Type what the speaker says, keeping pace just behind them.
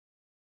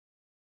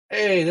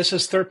Hey, this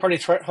is Third Party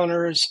Threat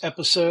Hunters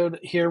episode.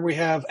 Here we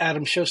have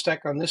Adam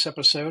Shostack on this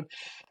episode.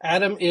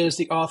 Adam is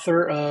the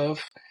author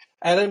of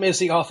Adam is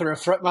the author of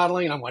Threat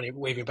Modeling. I'm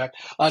waving back.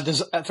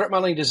 Threat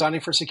Modeling,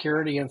 Designing for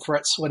Security and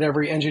Threats: What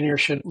Every Engineer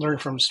Should Learn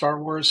from Star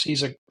Wars.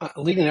 He's a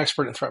leading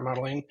expert in threat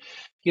modeling.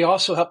 He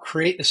also helped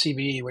create the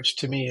CVE, which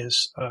to me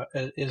is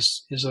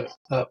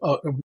a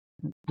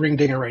ring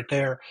dinger right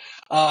there.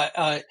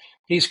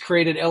 He's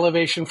created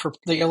Elevation for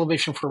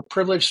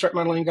Privilege Threat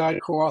Modeling Guide,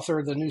 co-author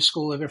of the New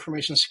School of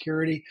Information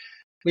Security.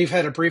 We've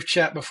had a brief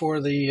chat before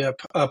the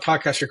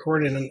podcast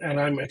recording, and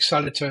I'm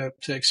excited to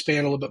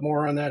expand a little bit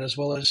more on that, as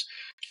well as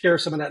share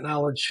some of that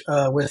knowledge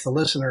with the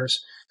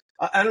listeners.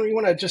 Adam, you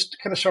want to just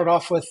kind of start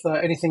off with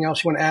anything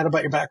else you want to add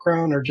about your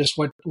background, or just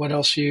what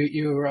else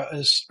you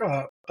is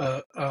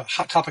a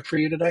hot topic for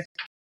you today?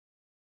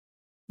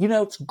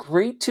 It's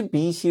great to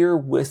be here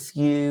with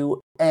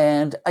you.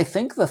 And I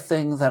think the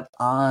thing that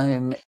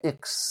I'm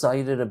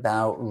excited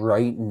about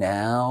right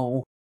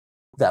now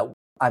that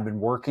I've been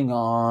working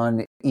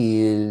on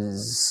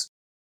is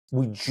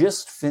we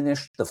just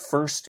finished the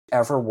first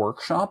ever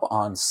workshop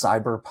on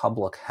cyber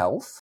public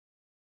health.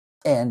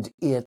 And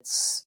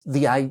it's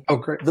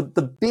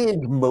the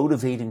big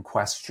motivating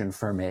question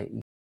for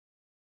me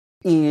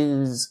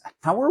is,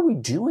 how are we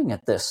doing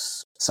at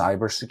this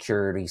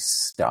cybersecurity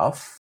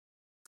stuff?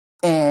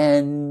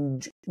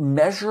 And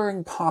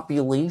measuring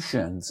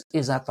populations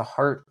is at the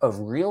heart of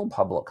real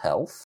public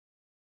health.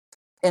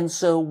 And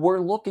so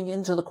we're looking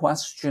into the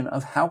question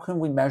of how can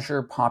we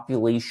measure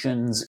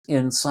populations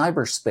in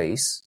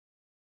cyberspace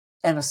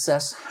and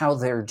assess how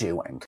they're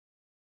doing.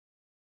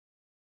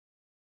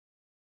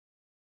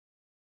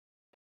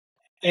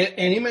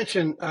 And you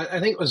mentioned, I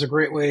think it was a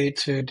great way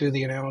to do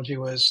the analogy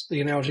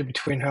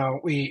between how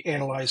we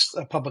analyze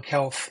public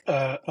health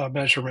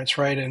measurements,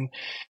 right? And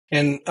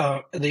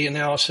the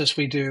analysis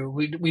we do,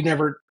 we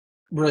never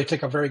really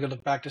take a very good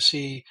look back to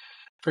see,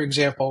 for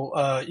example,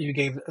 you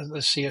gave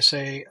the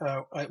CSA,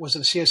 was it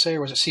the CSA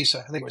or was it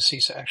CISA? I think it was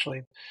CISA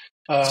actually.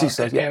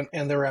 CISA, yeah.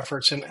 And their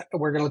efforts. And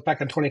we're going to look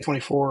back in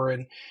 2024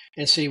 and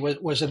see,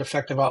 was it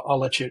effective? I'll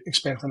let you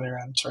expand from there,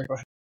 Adam. Sorry, go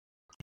ahead.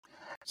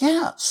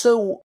 Yeah,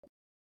 so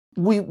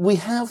we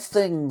have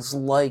things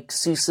like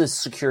CISA's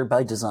Secure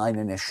by Design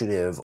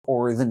initiative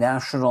or the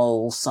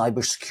National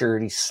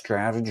Cybersecurity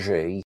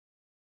Strategy.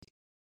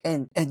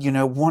 And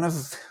one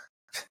of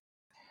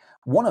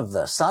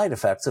the side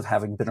effects of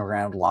having been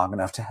around long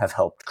enough to have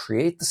helped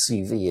create the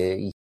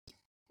CVE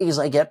is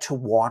I get to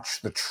watch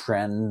the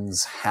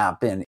trends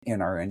happen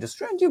in our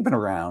industry. And you've been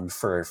around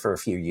for a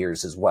few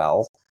years as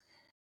well.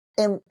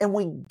 And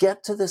we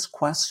get to this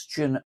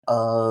question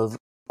of,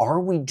 are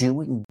we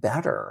doing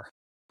better?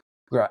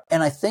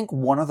 And I think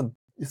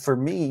for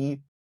me,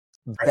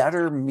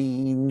 better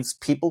means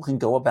people can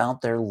go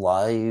about their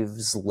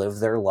lives, live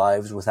their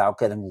lives without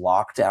getting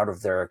locked out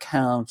of their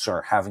accounts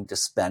or having to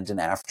spend an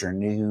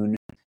afternoon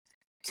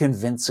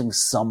convincing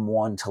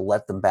someone to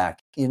let them back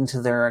into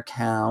their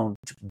account.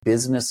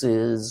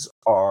 Businesses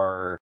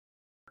are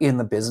in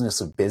the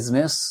business of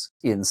business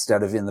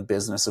instead of in the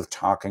business of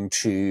talking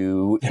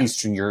to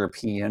Eastern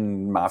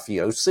European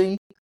mafiosi.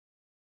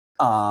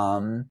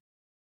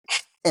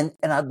 And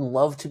I'd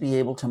love to be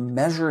able to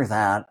measure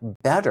that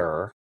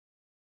better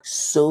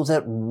so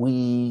that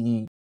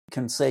we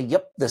can say,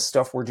 yep, this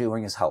stuff we're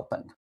doing is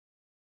helping.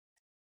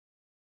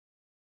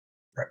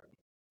 Right.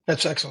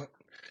 That's excellent.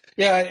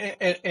 Yeah,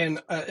 and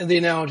the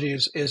analogy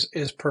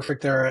is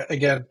perfect there.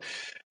 Again,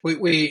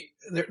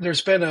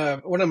 there's been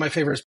one of my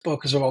favorite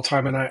books of all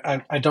time, and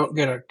I don't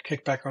get a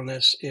kickback on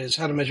this, is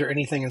How to Measure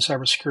Anything in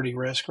Cybersecurity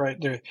Risk. Right,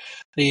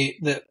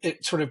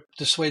 it sort of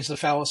dissuades the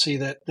fallacy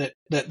that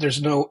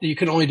you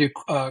can only do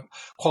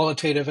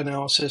qualitative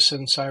analysis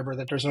in cyber,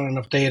 that there's not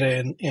enough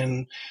data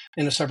in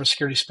the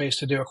cybersecurity space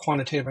to do a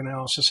quantitative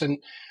analysis, and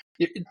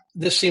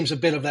this seems a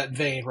bit of that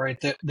vein, right?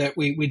 That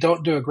we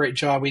don't do a great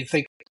job. We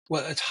think,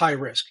 well, it's high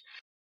risk.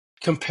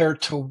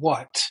 Compared to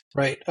what,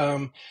 right?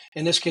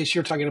 In this case,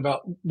 you're talking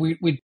about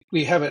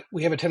we have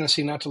a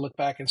tendency not to look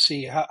back and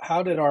see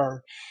how did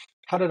our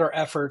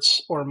efforts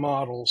or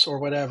models or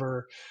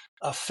whatever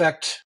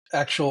affect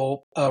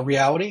actual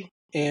reality,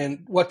 and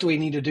what do we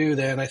need to do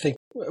then? I think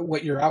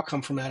what your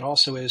outcome from that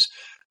also is,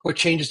 what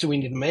changes do we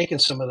need to make in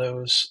some of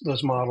those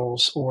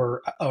models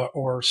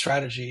or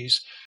strategies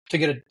to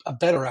get a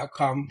better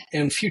outcome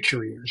in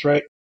future years,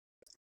 right?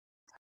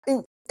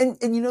 And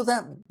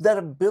that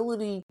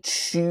ability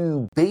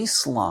to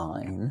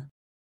baseline,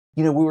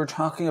 we were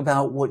talking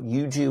about what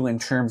you do in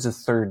terms of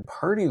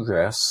third-party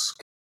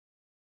risk.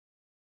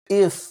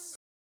 If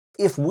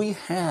we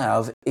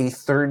have a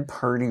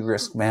third-party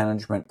risk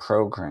management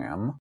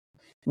program,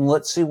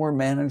 let's say we're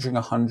managing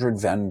 100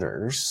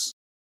 vendors,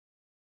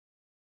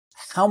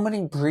 how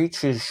many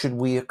breaches should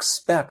we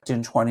expect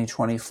in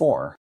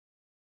 2024?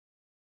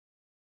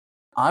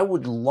 I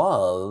would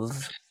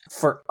love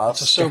for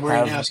us to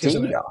have ask, data.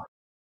 isn't it?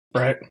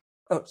 Right.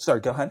 Oh,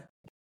 sorry, go ahead.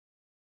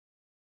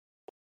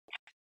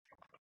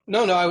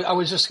 No, I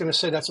was just going to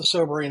say that's a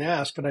sobering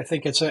ask, but I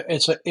think it's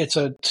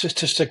a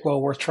statistic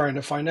well worth trying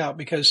to find out,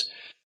 because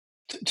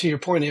to your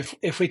point,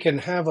 if we can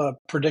have a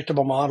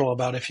predictable model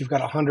about if you've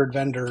got 100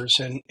 vendors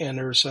and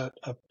there's a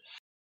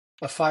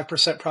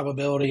 5%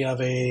 probability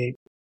of a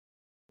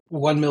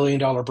 $1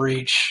 million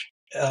breach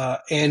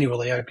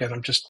annually, again,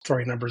 I'm just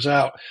throwing numbers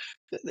out,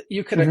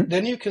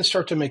 then you can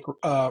start to make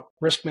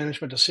risk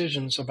management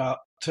decisions about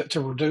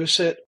to reduce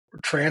it,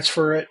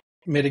 transfer it,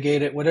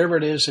 mitigate it, whatever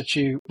it is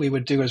that we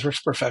would do as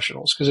risk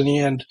professionals. Because in the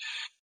end,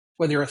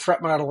 whether you're a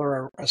threat modeler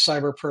or a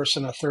cyber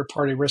person, a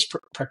third-party risk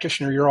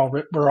practitioner,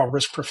 we're all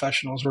risk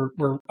professionals.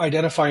 We're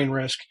identifying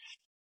risk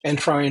and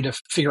trying to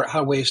figure out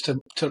how ways to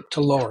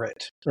lower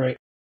it, right?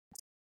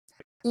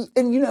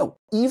 And,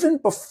 even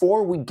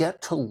before we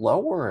get to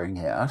lowering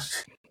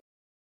it,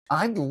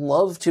 I'd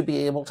love to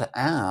be able to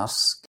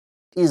ask,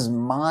 is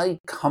my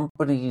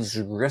company's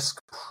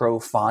risk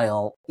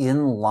profile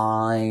in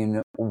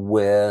line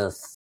with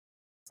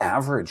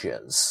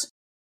averages?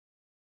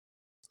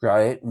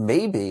 Right?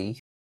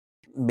 Maybe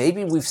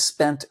we've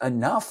spent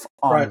enough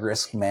on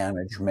risk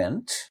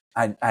management.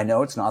 I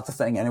know it's not the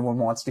thing anyone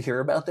wants to hear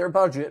about their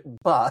budget,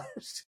 but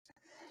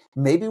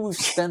maybe we've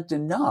spent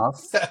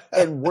enough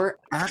and we're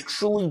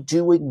actually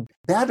doing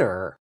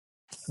better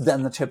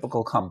than the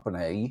typical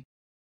company.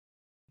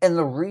 And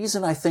the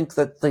reason I think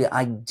that the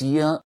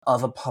idea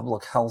of a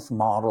public health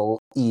model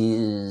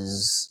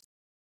is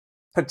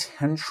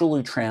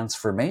potentially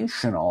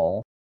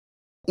transformational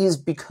is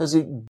because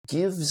it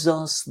gives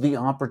us the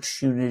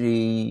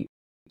opportunity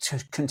to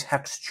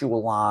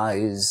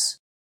contextualize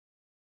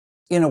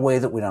in a way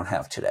that we don't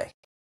have today.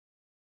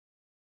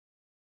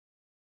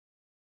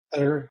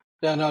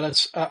 Yeah, no,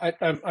 that's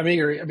I'm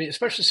eager. I mean,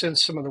 especially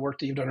since some of the work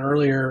that you've done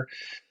earlier,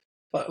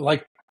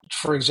 like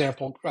for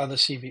example, the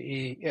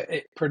CVE,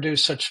 it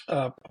produced such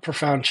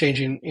profound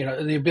changing.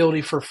 The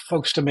ability for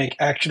folks to make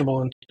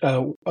actionable and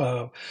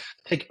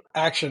take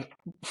action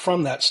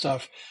from that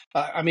stuff.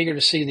 I'm eager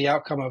to see the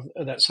outcome of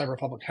that cyber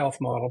public health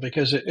model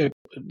because it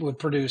would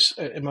produce,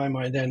 in my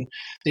mind, then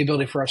the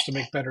ability for us to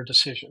make better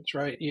decisions.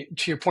 Right?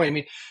 To your point, I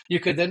mean, you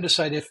could then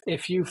decide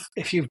if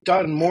you've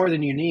done more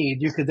than you need,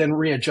 you could then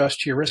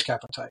readjust your risk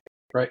appetite.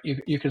 Right?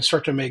 You can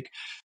start to make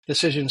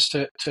decisions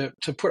to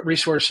put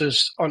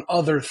resources on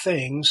other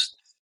things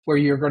where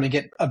you're going to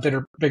get a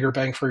bigger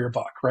bang for your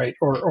buck, right?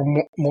 Or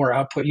more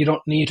output. You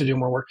don't need to do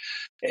more work.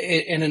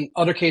 And in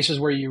other cases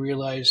where you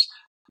realize,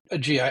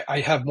 gee, I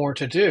have more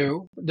to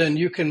do, then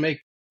you can make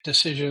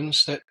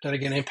decisions that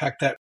again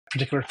impact that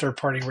particular third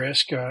party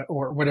risk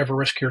or whatever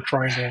risk you're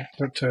trying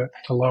to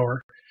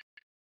lower.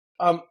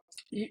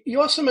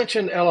 You also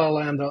mentioned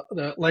LLM,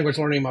 the language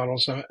learning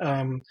models.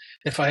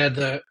 If I had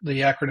the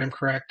acronym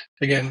correct,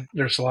 again,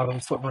 there's a lot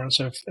of footnotes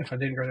if I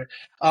didn't go there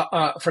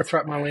for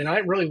threat modeling. I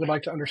really would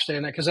like to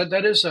understand that because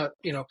that is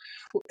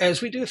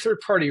as we do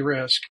third party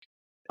risk,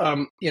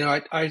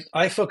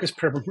 I focus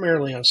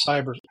primarily on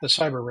the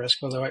cyber risk,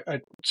 although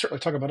I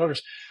certainly talk about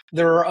others.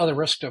 There are other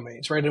risk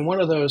domains, right? And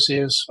one of those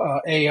is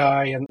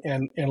AI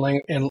and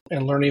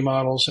learning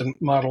models and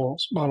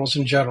models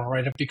in general,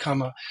 right? Have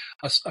become a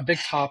big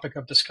topic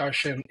of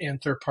discussion in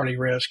third party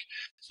risk.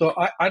 So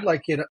I'd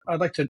like to,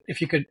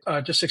 if you could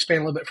just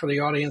expand a little bit for the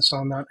audience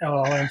on that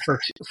LLM for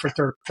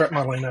threat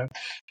modeling,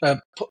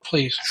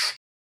 please.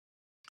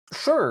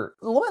 Sure.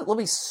 Let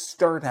me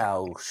start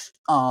out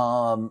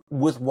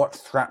with what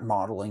threat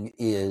modeling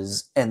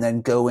is and then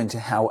go into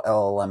how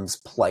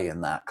LLMs play in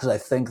that. Because I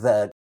think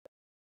that,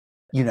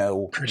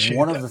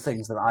 one of the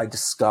things that I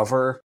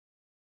discover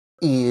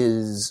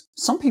is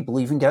some people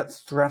even get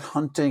threat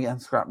hunting and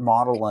threat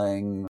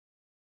modeling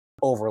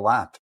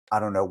overlapped. I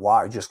don't know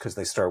why, just because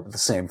they start with the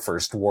same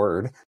first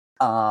word.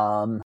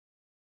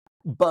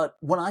 But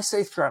when I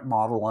say threat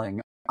modeling,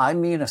 I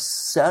mean a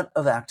set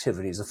of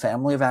activities, a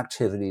family of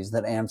activities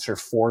that answer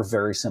 4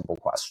 very simple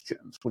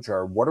questions, which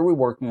are, what are we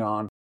working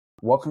on?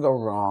 What can go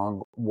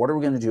wrong? What are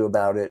we going to do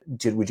about it?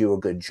 Did we do a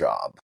good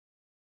job?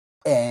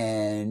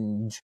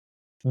 And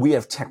we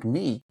have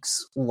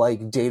techniques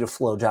like data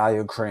flow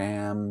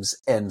diagrams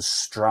and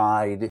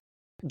stride.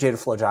 Data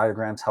flow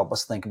diagrams help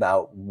us think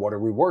about what are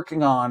we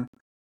working on.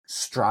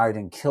 Stride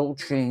and kill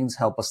chains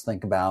help us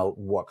think about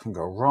what can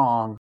go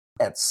wrong,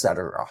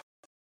 etc.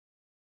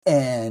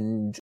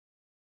 And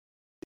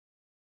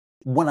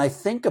when I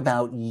think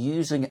about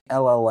using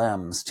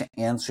LLMs to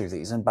answer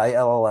these, and by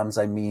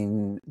LLMs I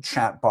mean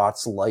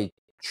chatbots like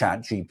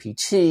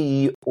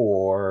ChatGPT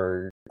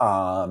or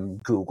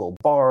Google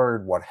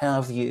Bard, what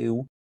have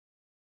you,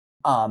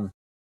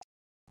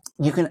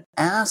 you can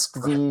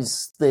ask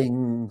these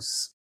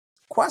things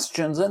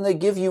questions and they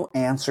give you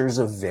answers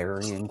of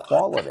varying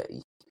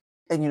quality.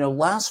 And,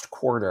 last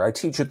quarter, I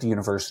teach at the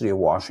University of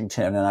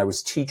Washington, and I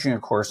was teaching a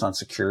course on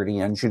security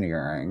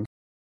engineering.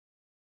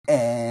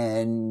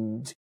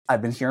 And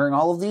I've been hearing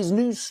all of these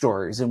news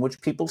stories in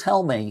which people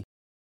tell me,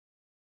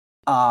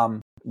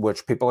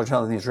 which people are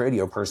telling these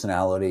radio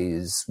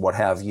personalities, what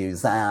have you,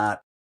 that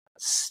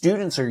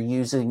students are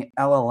using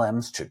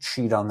LLMs to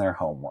cheat on their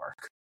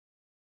homework.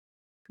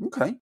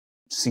 Okay,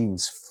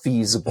 seems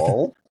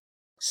feasible.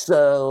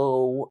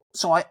 So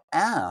I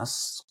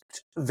asked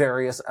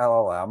various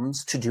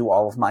LLMs to do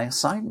all of my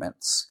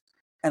assignments.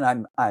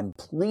 and I'm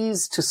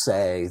pleased to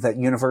say that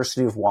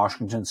University of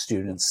Washington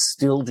students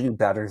still do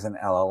better than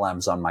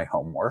LLMs on my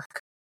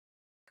homework.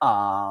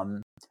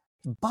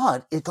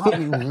 But it got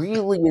me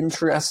really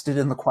interested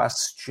in the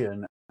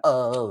question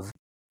of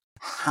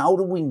how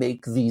do we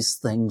make these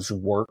things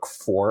work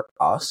for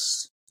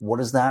us? What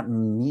does that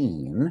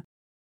mean?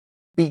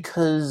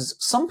 Because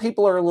some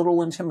people are a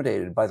little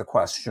intimidated by the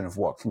question of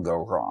what can go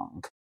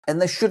wrong.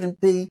 And they shouldn't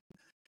be,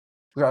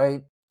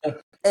 right?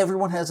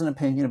 Everyone has an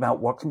opinion about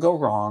what can go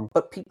wrong,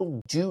 but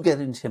people do get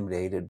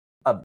intimidated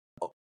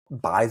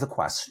by the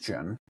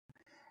question.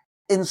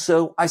 And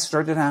so I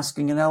started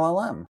asking an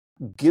LLM,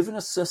 given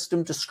a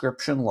system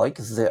description like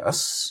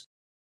this,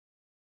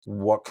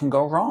 what can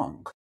go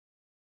wrong?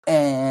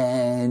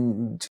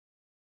 And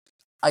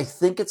I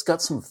think it's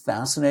got some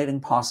fascinating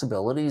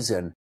possibilities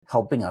in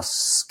helping us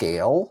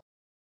scale,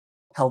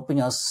 helping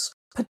us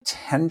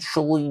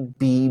potentially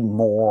be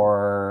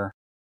more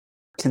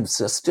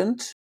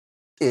consistent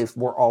if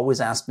we're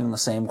always asking the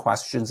same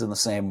questions in the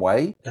same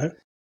way. Okay.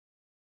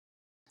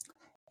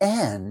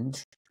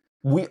 And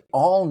we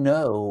all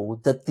know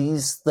that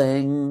these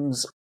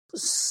things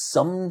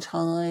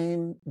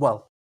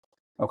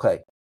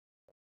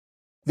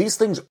these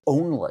things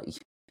only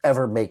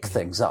ever make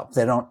things up.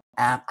 They don't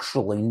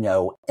actually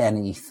know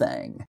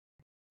anything.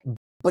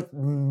 But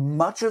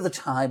much of the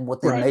time,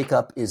 what they make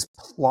up is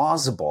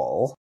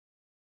plausible.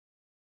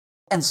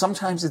 And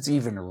sometimes it's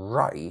even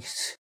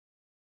right.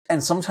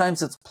 And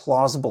sometimes it's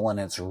plausible and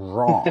it's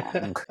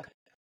wrong.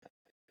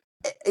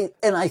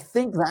 And I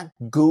think that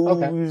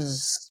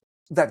goes,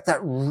 that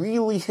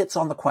really hits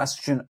on the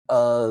question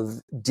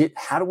of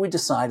how do we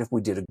decide if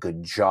we did a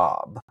good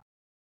job?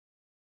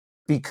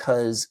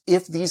 Because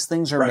if these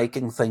things are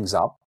making things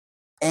up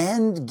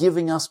and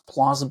giving us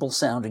plausible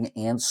sounding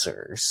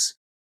answers,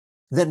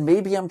 then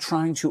maybe I'm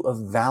trying to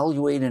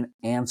evaluate an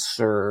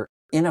answer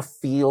in a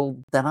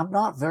field that I'm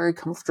not very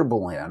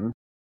comfortable in.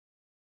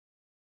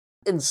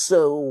 And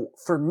so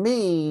for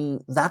me,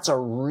 that's a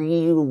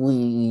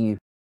really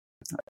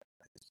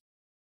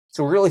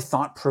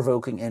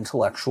thought-provoking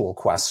intellectual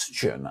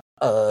question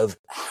of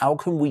how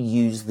can we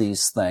use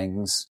these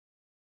things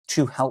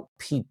to help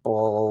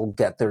people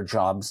get their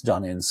jobs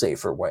done in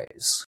safer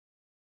ways.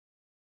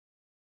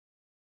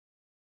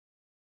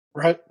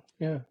 Right.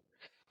 Yeah.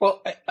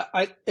 Well,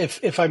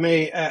 if I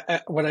may,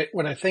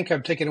 what I think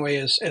I'm taking away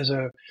is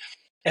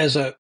as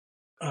a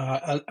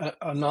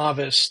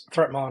novice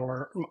threat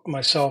modeler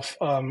myself,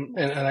 and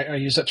I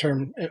use that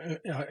term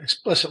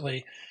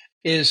explicitly,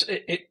 is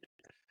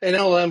an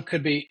LLM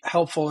could be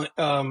helpful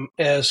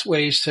as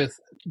ways to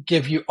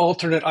give you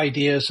alternate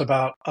ideas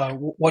about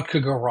what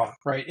could go wrong.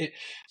 Right.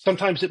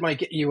 Sometimes it might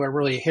get you a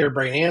really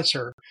harebrained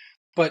answer,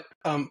 but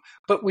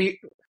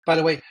by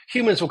the way,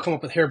 humans will come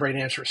up with harebrained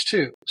answers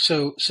too.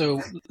 So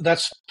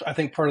that's, I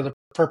think, part of the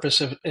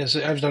purpose of, is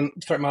I've done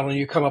threat modeling.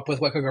 You come up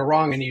with what could go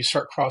wrong, and you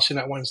start crossing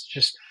out ones.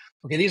 Just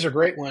okay, these are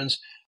great ones.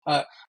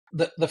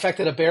 The fact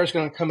that a bear is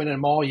going to come in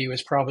and maul you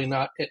is probably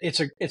not.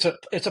 It's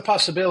a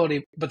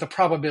possibility, but the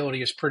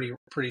probability is pretty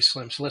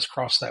slim. So let's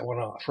cross that one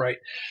off, right?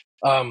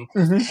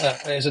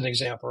 As an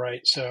example,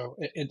 right? So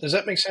does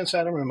that make sense,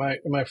 Adam? Am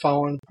I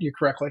following you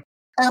correctly?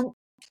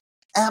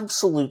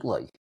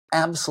 Absolutely,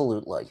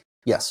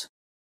 yes.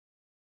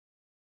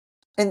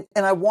 And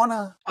I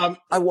wanna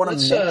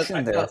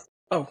mention there.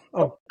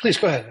 Please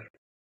go ahead.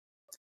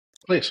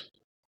 Please.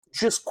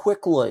 Just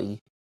quickly.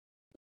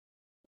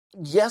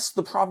 Yes,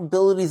 the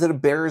probability that a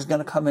bear is going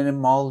to come in and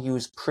maul you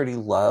is pretty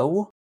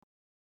low.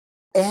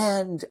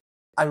 And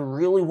I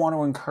really want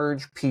to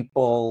encourage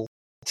people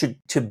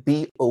to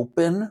be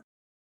open,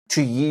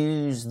 to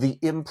use the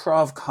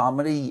improv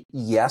comedy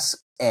yes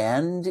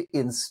and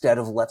instead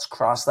of let's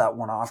cross that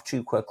one off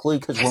too quickly.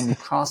 Because when we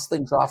cross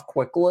things off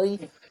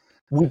quickly,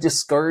 we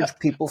discourage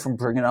people from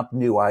bringing up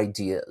new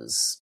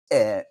ideas.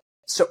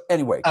 So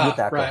anyway, with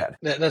that, go ahead.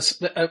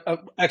 That's an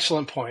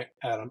excellent point,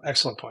 Adam.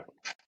 Excellent point.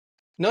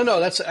 No,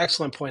 that's an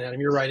excellent point, Adam.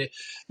 You're right.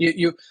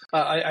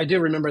 I do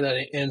remember that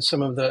in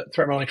some of the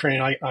threat modeling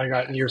training I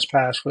got in years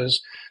past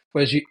was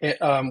you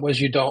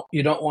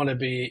don't want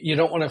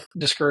to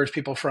discourage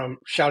people from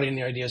shouting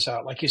the ideas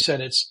out. Like you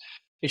said,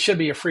 it should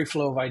be a free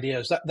flow of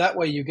ideas. That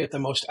way you get the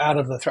most out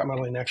of the threat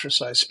modeling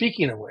exercise.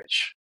 Speaking of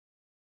which,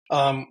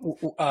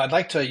 I'd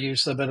like to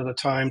use a bit of the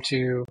time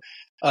to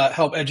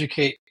help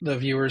educate the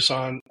viewers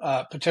on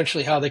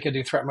potentially how they could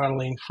do threat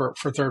modeling for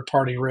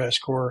third-party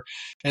risk.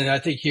 And I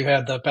think you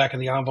had the back of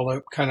the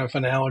envelope kind of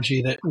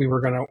analogy that we were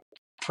going to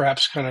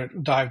perhaps kind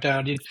of dive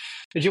down. Did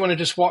you want to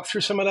just walk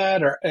through some of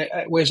that, or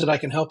ways that I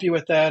can help you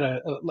with that?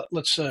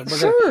 Let's.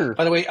 Sure.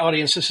 By the way,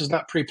 audience, this is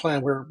not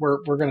pre-planned. We're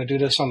going to do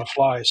this on the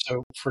fly,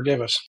 so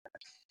forgive us.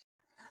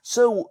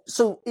 So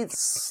it's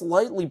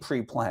slightly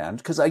pre-planned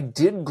because I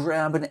did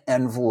grab an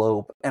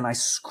envelope and I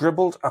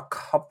scribbled a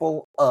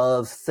couple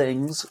of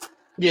things,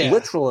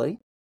 literally,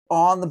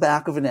 on the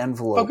back of an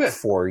envelope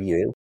for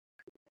you.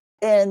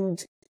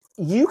 And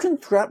you can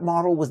threat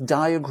model with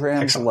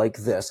diagrams like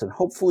this, and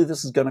hopefully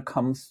this is going to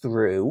come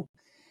through.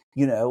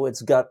 You know,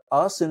 it's got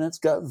us and it's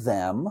got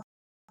them.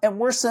 and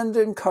we're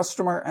sending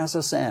customer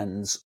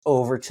SSNs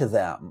over to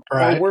them, or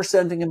Right. we're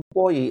sending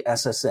employee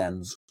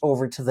SSNs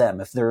over to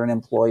them if they're an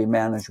employee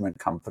management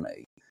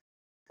company.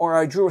 Or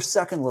I drew a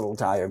second little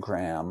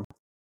diagram,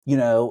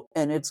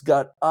 and it's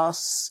got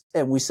us,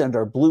 and we send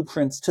our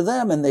blueprints to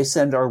them, and they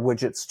send our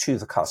widgets to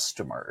the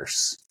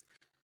customers.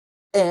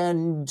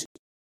 And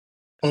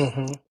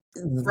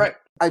Right.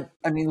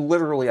 I mean,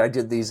 literally, I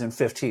did these in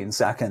 15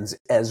 seconds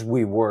as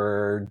we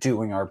were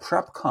doing our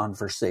prep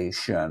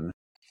conversation.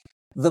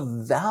 The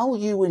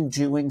value in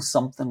doing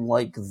something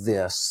like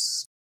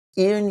this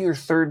in your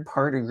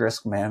third-party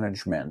risk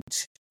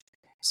management,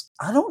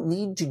 I don't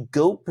need to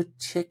go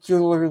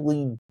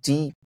particularly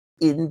deep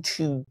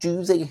into,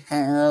 do they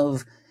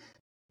have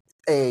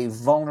a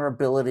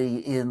vulnerability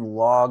in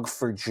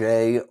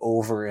log4j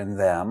over in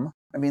them?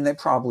 I mean, they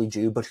probably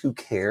do, but who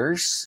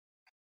cares?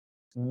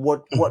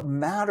 What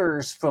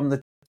matters from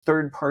the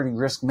third-party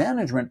risk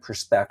management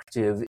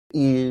perspective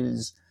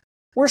is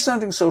we're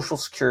sending social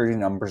security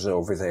numbers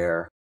over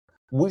there.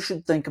 We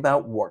should think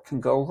about what can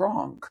go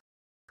wrong.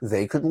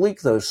 They could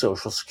leak those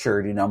social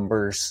security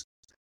numbers.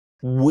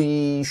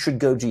 We should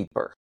go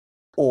deeper.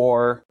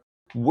 Or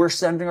we're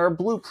sending our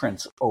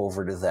blueprints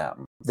over to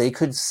them. They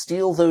could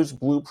steal those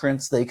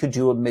blueprints. They could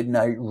do a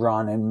midnight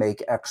run and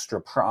make extra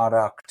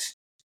product.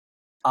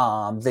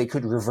 They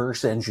could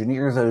reverse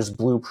engineer those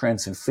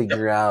blueprints and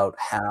figure out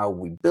how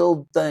we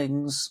build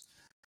things.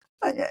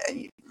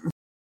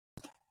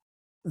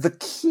 The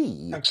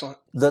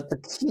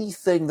key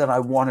thing that I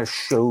want to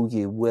show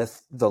you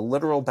with the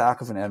literal back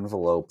of an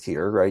envelope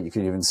here, right? You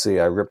can even see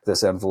I ripped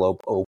this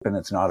envelope open.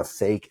 It's not a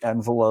fake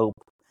envelope.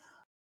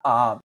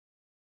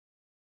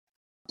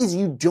 Is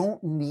you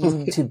don't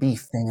need to be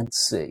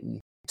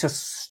fancy to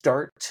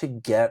start to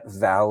get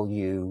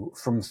value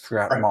from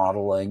threat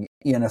modeling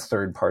in a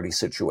third-party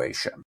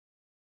situation.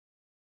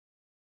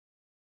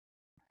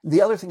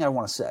 The other thing I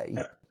want to say...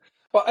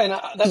 Well, and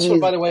that's what,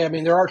 by the way, I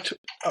mean, there are two...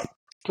 Oh,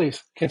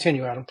 please,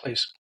 continue, Adam,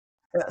 please.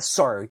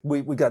 Sorry,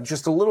 we got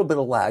just a little bit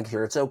of lag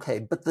here. It's okay.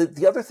 But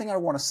the other thing I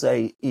want to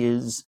say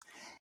is,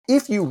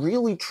 if you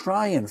really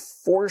try and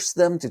force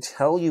them to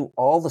tell you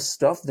all the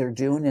stuff they're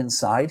doing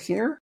inside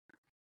here,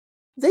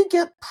 they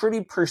get pretty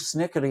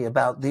persnickety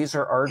about these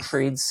are our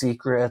trade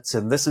secrets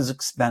and this is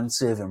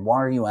expensive and why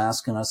are you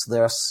asking us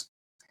this?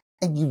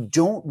 And you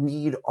don't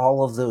need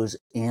all of those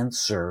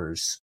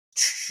answers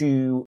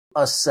to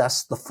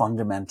assess the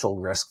fundamental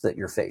risk that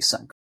you're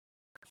facing.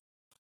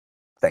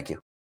 Thank you.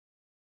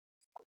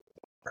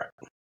 Right.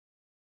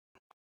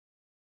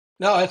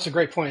 No, that's a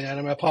great point,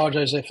 Adam. I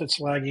apologize if it's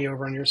laggy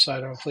over on your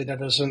side. Hopefully that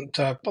doesn't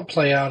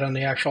play out on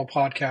the actual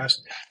podcast.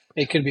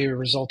 It could be a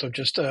result of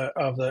just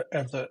of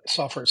the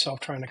software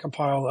itself trying to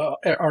compile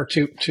our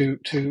two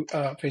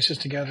faces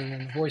together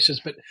and the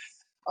voices. But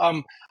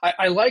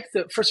I like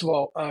that. First of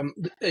all,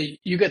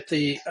 you get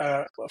the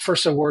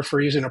first award for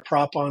using a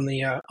prop on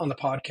the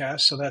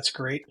podcast, so that's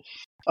great.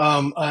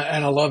 And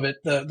I love it.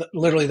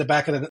 Literally the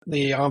back of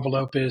the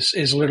envelope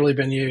is literally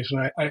been used,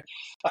 and I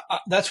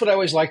that's what I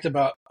always liked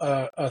about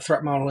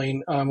threat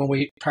modeling when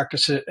we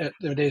practiced it at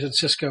the days at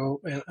Cisco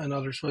and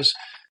others was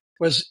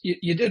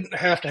you didn't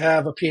have to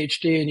have a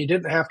PhD and you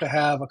didn't have to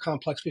have a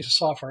complex piece of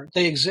software.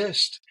 They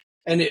exist.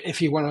 And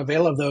if you want to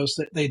avail of those,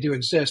 they do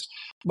exist,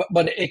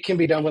 but it can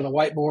be done with a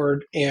whiteboard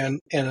and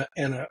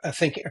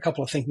a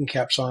couple of thinking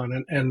caps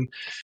on and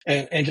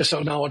just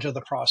a knowledge of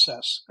the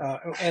process.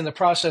 And the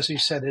process, you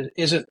said,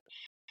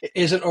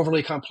 isn't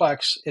overly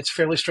complex. It's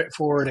fairly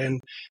straightforward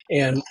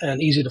and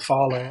easy to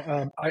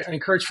follow. I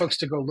encourage folks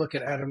to go look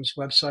at Adam's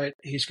website.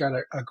 He's got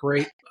a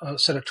great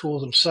set of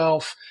tools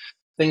himself.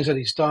 Things that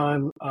he's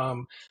done,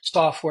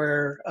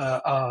 software,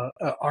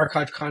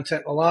 archived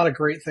content, a lot of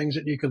great things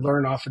that you could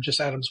learn off of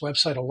just Adam's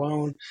website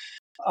alone.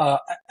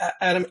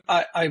 Adam,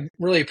 I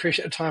really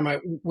appreciate the time. I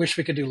wish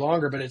we could do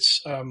longer, but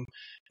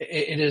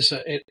it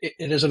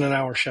isn't an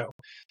hour show.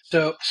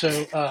 So,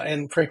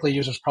 and frankly,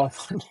 users probably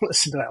wouldn't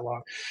listen to that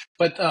long,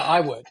 but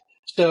I would.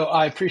 So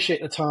I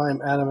appreciate the time,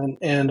 Adam,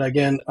 and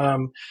again,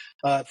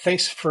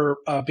 thanks for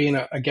being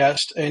a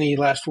guest. Any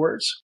last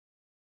words?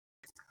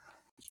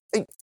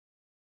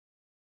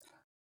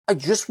 I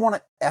just want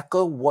to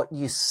echo what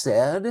you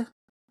said.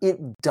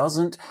 It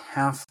doesn't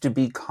have to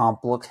be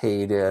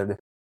complicated.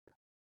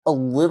 A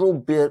little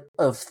bit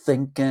of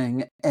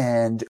thinking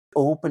and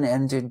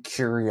open-ended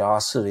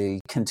curiosity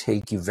can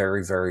take you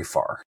very, very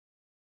far.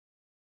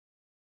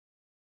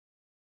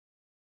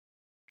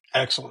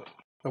 Excellent.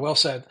 Well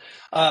said.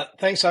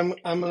 Thanks. We're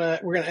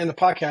gonna end the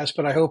podcast,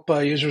 but I hope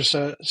users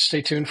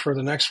stay tuned for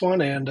the next one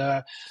and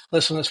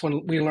listen to this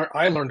one.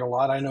 I learned a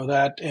lot. I know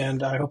that,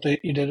 and I hope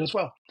that you did as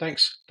well.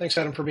 Thanks,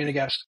 Adam, for being a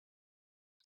guest.